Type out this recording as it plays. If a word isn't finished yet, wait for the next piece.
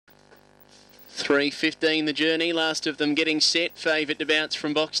3:15 the journey, last of them getting set. Favourite to bounce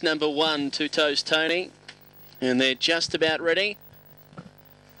from box number 1, Two Toes Tony. And they're just about ready.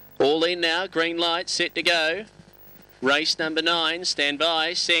 All in now, green light, set to go. Race number 9, stand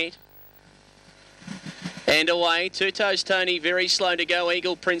by, set. And away, Two Toes Tony, very slow to go.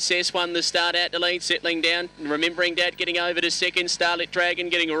 Eagle Princess won the start out to lead, settling down. Remembering Dad getting over to second. Starlit Dragon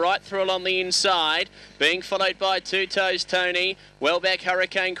getting right through along the inside. Being followed by Two Toes Tony. Well back,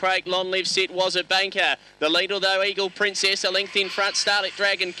 Hurricane Craig. Long Live Set was a banker. The leader though, Eagle Princess, a length in front. Starlit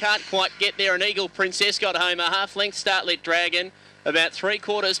Dragon can't quite get there, and Eagle Princess got home a half length. Starlit Dragon about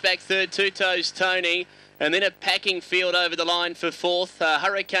 3/4 back third, Two Toes Tony. And then a packing field over the line for fourth.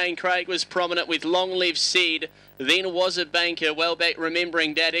 Hurricane Craig was prominent with Long Live Sid. Then was a banker. Well back,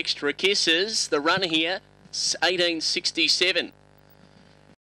 Remembering Dad, Extra Kisses. The run here, 1867.